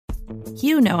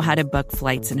You know how to book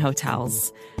flights and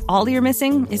hotels. All you're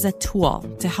missing is a tool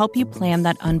to help you plan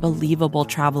that unbelievable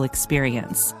travel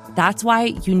experience. That's why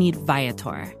you need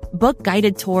Viator. Book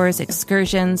guided tours,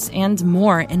 excursions, and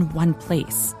more in one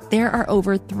place. There are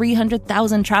over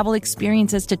 300,000 travel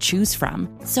experiences to choose from,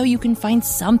 so you can find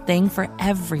something for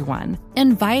everyone.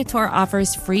 And Viator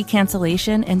offers free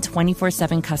cancellation and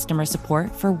 24/7 customer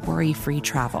support for worry-free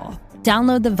travel.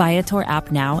 Download the Viator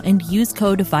app now and use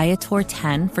code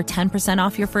Viator10 for 10%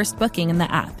 off your first booking in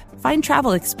the app. Find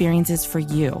travel experiences for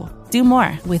you. Do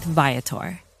more with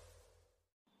Viator.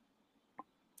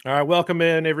 All right, welcome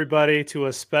in everybody to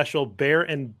a special Bear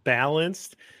and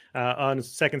Balanced on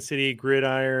Second City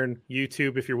Gridiron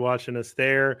YouTube. If you're watching us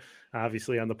there,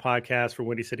 obviously on the podcast for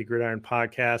Windy City Gridiron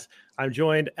Podcast. I'm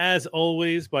joined as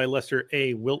always by Lester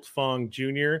A. Wiltfong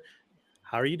Jr.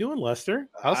 How are you doing, Lester?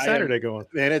 How's Saturday going?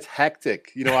 Man, it's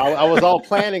hectic. You know, I was all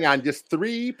planning on just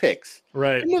 3 picks.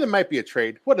 Right. I knew there might be a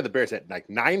trade. What are the Bears at? Like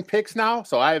 9 picks now?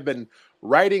 So I've been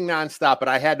writing nonstop, but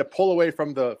I had to pull away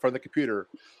from the computer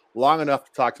long enough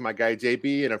to talk to my guy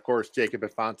JB and of course Jacob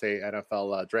Infante,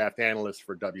 NFL draft analyst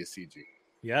for WCG.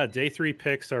 Yeah, day 3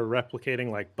 picks are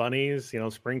replicating like bunnies. You know,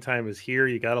 springtime is here.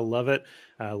 You got to love it.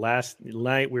 Last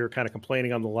night, we were kind of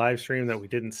complaining on the live stream that we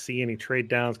didn't see any trade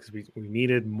downs because we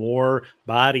needed more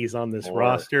bodies on this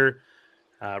roster.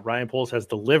 Ryan Poles has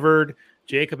delivered.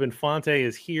 Jacob Infante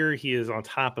is here. He is on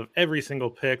top of every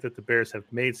single pick that the Bears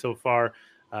have made so far.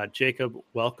 Jacob,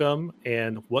 welcome.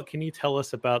 And what can you tell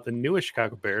us about the newest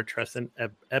Chicago Bear, Trestan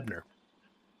Ebner?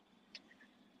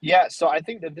 Yeah, so I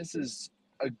think that this is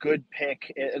a good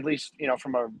pick, at least, you know,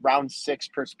 from a round 6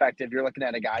 perspective. You're looking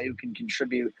at a guy who can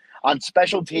contribute on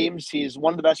special teams. He's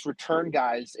one of the best return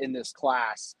guys in this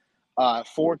class.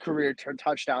 4 career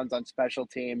touchdowns on special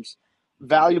teams.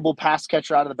 Valuable pass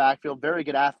catcher out of the backfield. Very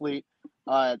good athlete.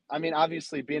 I mean,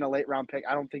 obviously, being a late round pick,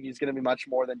 I don't think he's going to be much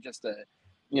more than just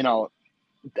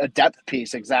a depth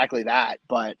piece, exactly that.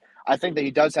 But I think that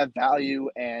he does have value,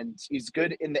 and he's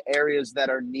good in the areas that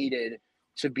are needed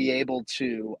to be able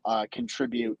to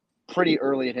contribute pretty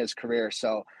early in his career.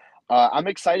 So I'm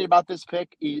excited about this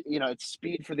pick. It's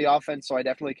speed for the offense, so I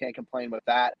definitely can't complain with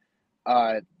that.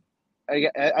 I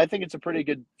think it's a pretty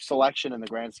good selection in the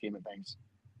grand scheme of things.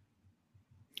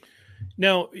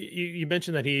 Now, you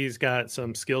mentioned that he's got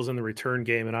some skills in the return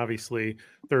game, and obviously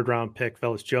third-round pick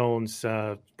Velus Jones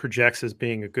projects as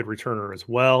being a good returner as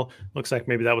well. Looks like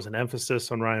maybe that was an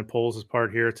emphasis on Ryan Poles'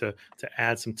 part here to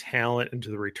add some talent into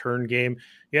the return game.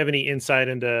 You have any insight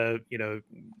into,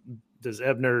 does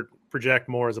Ebner project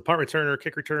more as a punt returner,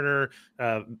 kick returner?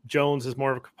 Jones is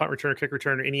more of a punt returner, kick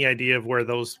returner. Any idea of where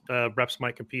those reps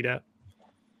might compete at?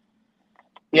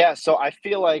 Yeah, so I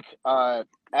feel like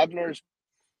Ebner's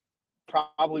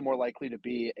probably more likely to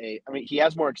be he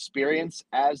has more experience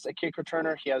as a kick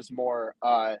returner. He has more,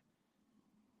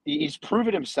 he's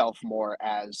proven himself more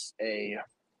as a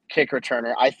kick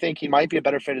returner. I think he might be a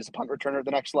better fit as a punt returner at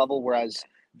the next level, whereas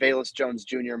Velus Jones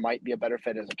Jr. might be a better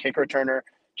fit as a kick returner,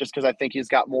 just because I think he's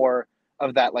got more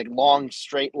of that like long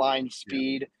straight line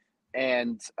speed. Yeah.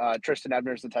 And Trestan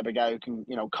Ebner is the type of guy who can,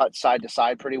 cut side to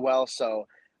side pretty well. So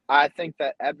I think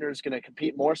that Ebner is going to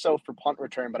compete more so for punt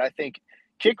return, but I think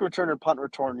kick return or punt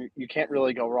return, you can't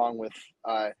really go wrong with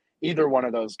either one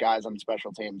of those guys on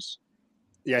special teams.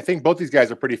 Yeah, I think both these guys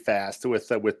are pretty fast. With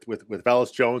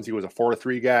Velus Jones, he was a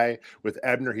 4.3 guy. With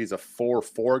Ebner, he's a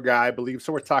 4.4 guy, I believe.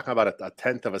 So we're talking about a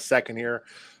tenth of a second here.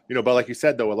 But like you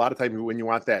said, though, a lot of times when you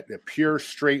want that pure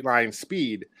straight line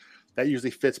speed, that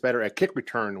usually fits better at kick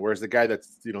return. Whereas the guy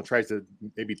that's tries to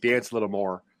maybe dance a little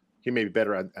more, he may be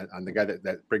better on the guy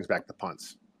that brings back the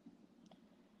punts.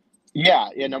 Yeah,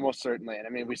 no, most certainly. And I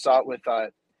mean, we saw it with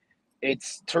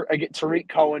it's Tariq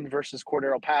Cohen versus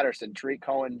Cordero Patterson. Tariq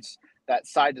Cohen's that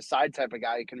side-to-side type of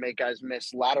guy who can make guys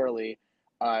miss laterally.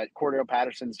 Cordero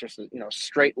Patterson's just a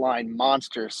straight line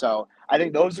monster. So I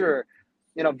think those are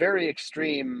very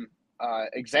extreme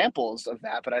examples of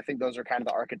that. But I think those are kind of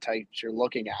the archetypes you're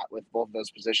looking at with both of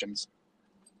those positions.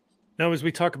 Now, as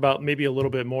we talk about maybe a little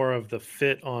bit more of the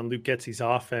fit on Luke Getsy's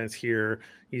offense here,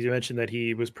 you mentioned that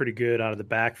he was pretty good out of the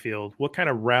backfield. What kind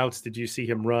of routes did you see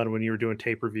him run when you were doing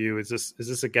tape review? Is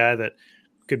this a guy that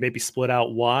could maybe split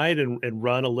out wide and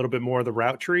run a little bit more of the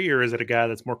route tree, or is it a guy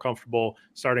that's more comfortable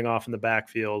starting off in the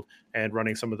backfield and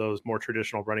running some of those more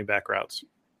traditional running back routes?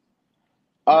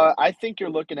 I think you're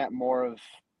looking at more in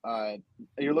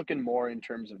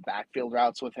terms of backfield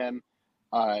routes with him,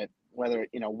 whether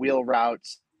wheel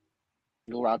routes,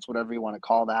 whatever you want to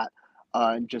call that,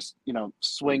 and just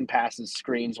swing passes,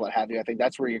 screens, what have you. I think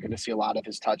that's where you're going to see a lot of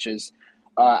his touches.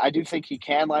 I do think he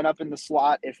can line up in the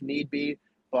slot if need be,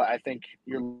 but I think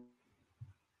you're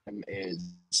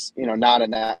is, not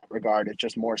in that regard. It's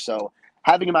just more so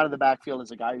having him out of the backfield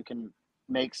as a guy who can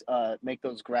make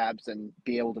those grabs and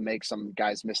be able to make some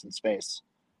guys miss in space.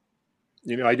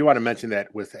 I do want to mention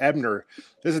that with Ebner,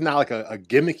 this is not like a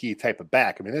gimmicky type of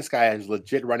back. I mean, this guy has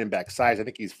legit running back size. I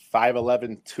think he's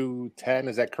 5'11", 210.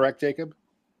 Is that correct, Jacob?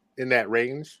 In that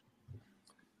range?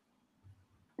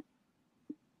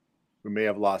 We may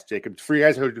have lost Jacob. For you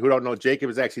guys who don't know, Jacob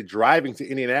is actually driving to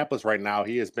Indianapolis right now.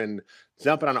 He has been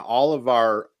jumping on all of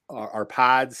our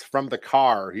pods from the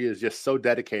car. He is just so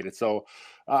dedicated. So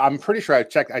I'm pretty sure I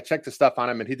checked the stuff on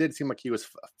him, and he did seem like he was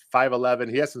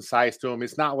 5'11". He has some size to him.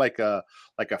 It's not like a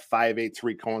 5'8"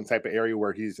 Tariq Cohen type of area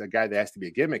where he's a guy that has to be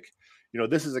a gimmick.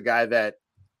 This is a guy that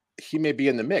he may be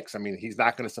in the mix. I mean, he's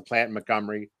not going to supplant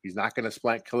Montgomery. He's not going to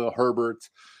supplant Khalil Herbert.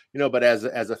 But as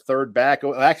a third back,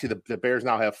 actually the Bears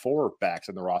now have 4 backs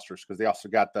in the rosters because they also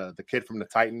got the kid from the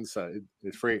Titans.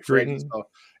 It's free. So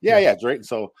Drayton.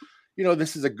 So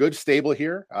this is a good stable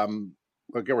here.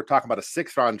 Again, we're talking about a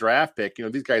 6th round draft pick.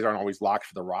 These guys aren't always locked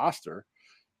for the roster.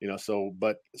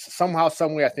 But somehow,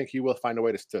 some way, I think he will find a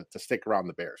way to stick around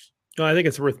the Bears. No, I think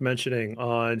it's worth mentioning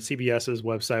on CBS's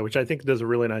website, which I think does a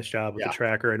really nice job with the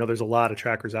tracker. I know there's a lot of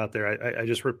trackers out there. I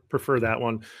just prefer that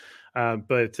one.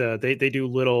 But they do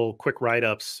little quick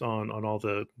write-ups on all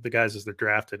the guys as they're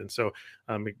drafted. And so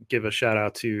give a shout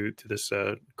out to this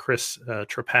Chris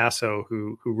Trapasso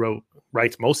who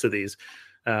writes most of these.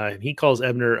 And he calls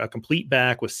Ebner a complete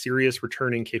back with serious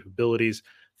returning capabilities,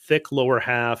 thick lower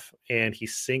half, and he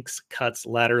sinks cuts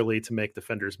laterally to make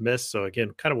defenders miss. So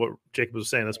again, kind of what Jacob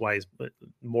was saying, that's why he's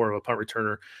more of a punt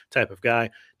returner type of guy.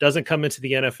 Doesn't come into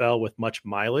the NFL with much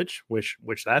mileage, which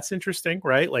that's interesting,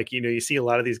 right? Like, you see a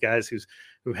lot of these guys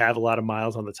who have a lot of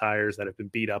miles on the tires that have been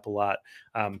beat up a lot,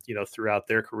 throughout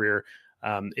their career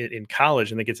in college,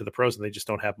 and they get to the pros and they just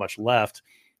don't have much left.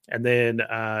 And then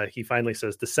he finally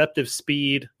says deceptive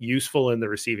speed, useful in the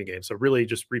receiving game. So really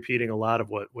just repeating a lot of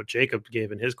what Jacob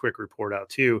gave in his quick report out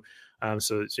too.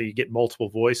 So you get multiple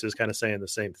voices kind of saying the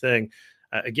same thing.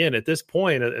 Again, at this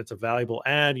point, it's a valuable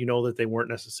add. That they weren't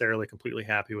necessarily completely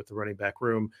happy with the running back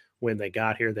room when they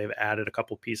got here. They've added a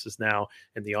couple pieces now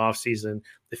in the offseason.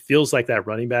 It feels like that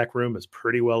running back room is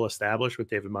pretty well established with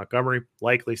David Montgomery,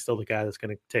 likely still the guy that's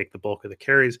going to take the bulk of the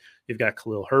carries. You've got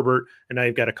Khalil Herbert, and now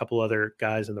you've got a couple other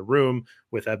guys in the room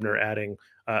with Ebner adding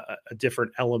a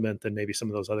different element than maybe some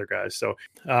of those other guys. So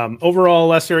overall,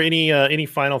 Lester, any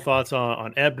final thoughts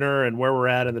on Ebner and where we're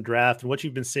at in the draft and what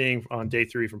you've been seeing on day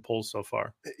 3 from polls so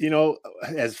far?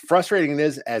 As frustrating it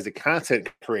is as a content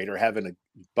creator having to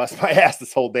bust my ass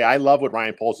this whole day, I love what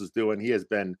Ryan Poles is doing. He has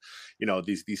been,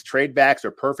 these trade backs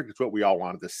are perfect. It's what we all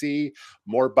wanted to see.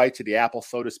 More bite to the apple,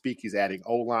 so to speak. He's adding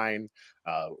O-line,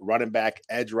 running back,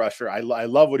 edge rusher. I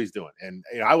love what he's doing. And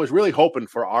I was really hoping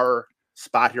for our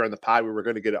spot here on the pod we were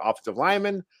going to get an offensive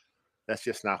lineman. It's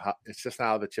just not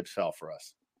how the chips fell for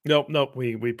us. Nope.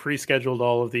 We pre-scheduled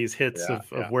all of these hits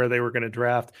of where they were going to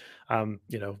draft.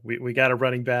 We got a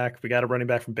running back. We got a running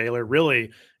back from Baylor.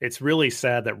 Really, it's really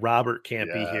sad that Robert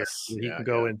can't be here. He can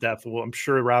go in depth. Well, I'm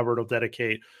sure Robert will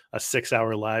dedicate a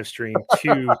 6-hour live stream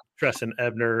to Trestan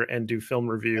Ebner and do film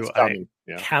review. I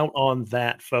count on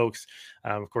that, folks.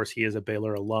 Of course, he is a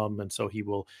Baylor alum, and so he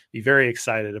will be very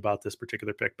excited about this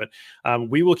particular pick. But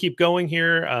we will keep going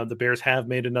here. The Bears have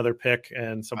made another pick,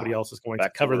 and somebody else is going to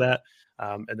cover that.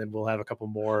 And then we'll have a couple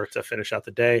more to finish out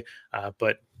the day.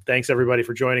 But thanks, everybody,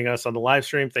 for joining us on the live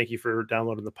stream. Thank you for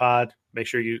downloading the pod. Make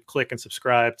sure you click and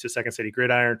subscribe to Second City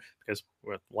Gridiron because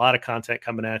we have a lot of content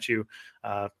coming at you.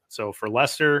 So for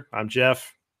Lester, I'm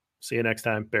Jeff. See you next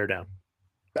time. Bear down.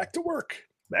 Back to work.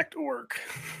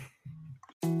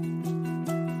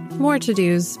 More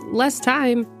to-dos, less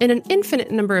time, and an infinite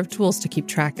number of tools to keep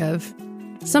track of.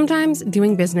 Sometimes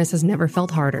doing business has never felt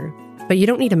harder, but you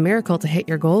don't need a miracle to hit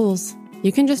your goals.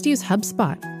 You can just use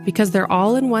HubSpot because their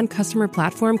all-in-one customer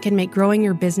platform can make growing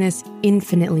your business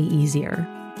infinitely easier.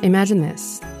 Imagine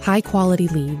this: high-quality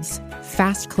leads,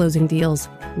 fast closing deals,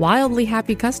 wildly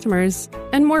happy customers,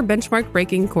 and more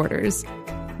benchmark-breaking quarters.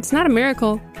 It's not a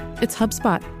miracle, it's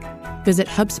HubSpot. Visit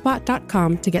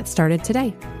HubSpot.com to get started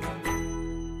today.